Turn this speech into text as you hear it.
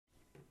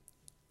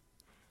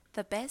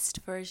The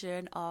best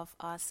version of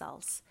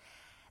ourselves.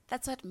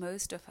 That's what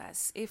most of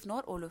us, if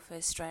not all of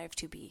us, strive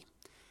to be.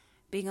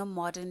 Being a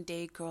modern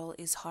day girl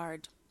is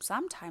hard.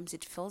 Sometimes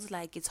it feels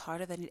like it's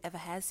harder than it ever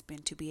has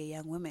been to be a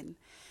young woman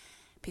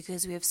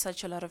because we have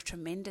such a lot of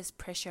tremendous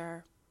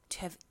pressure to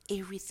have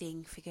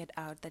everything figured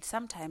out that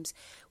sometimes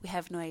we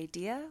have no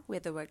idea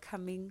whether we're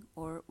coming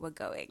or we're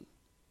going.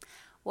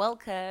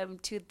 Welcome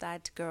to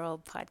That Girl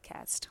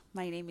podcast.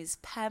 My name is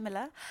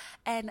Pamela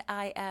and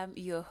I am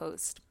your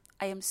host.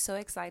 I am so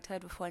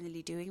excited we're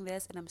finally doing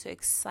this, and I'm so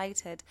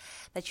excited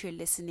that you're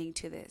listening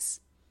to this.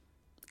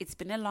 It's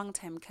been a long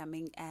time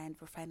coming and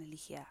we're finally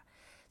here.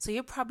 So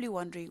you're probably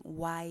wondering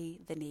why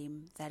the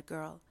name That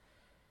Girl.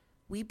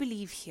 We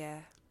believe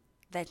here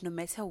that no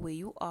matter where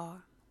you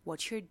are,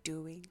 what you're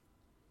doing,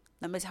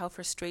 no matter how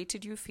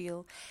frustrated you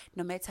feel,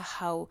 no matter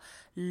how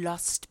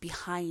lost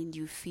behind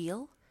you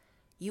feel,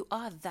 you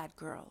are that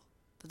girl.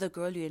 The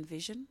girl you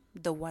envision,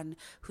 the one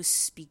who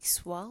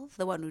speaks well,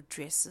 the one who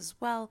dresses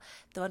well,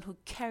 the one who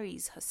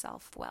carries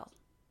herself well,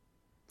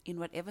 in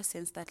whatever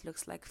sense that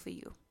looks like for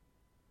you.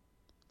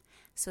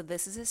 So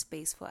this is a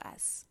space for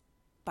us,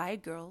 by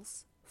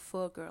girls,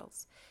 for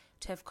girls,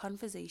 to have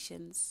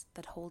conversations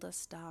that hold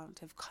us down,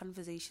 to have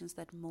conversations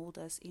that mold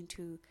us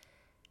into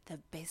the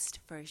best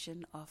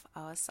version of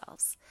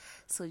ourselves.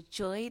 So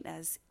join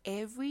us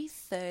every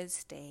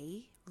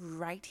Thursday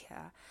right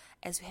here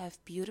as we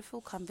have beautiful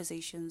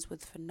conversations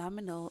with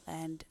phenomenal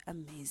and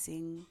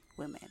amazing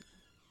women.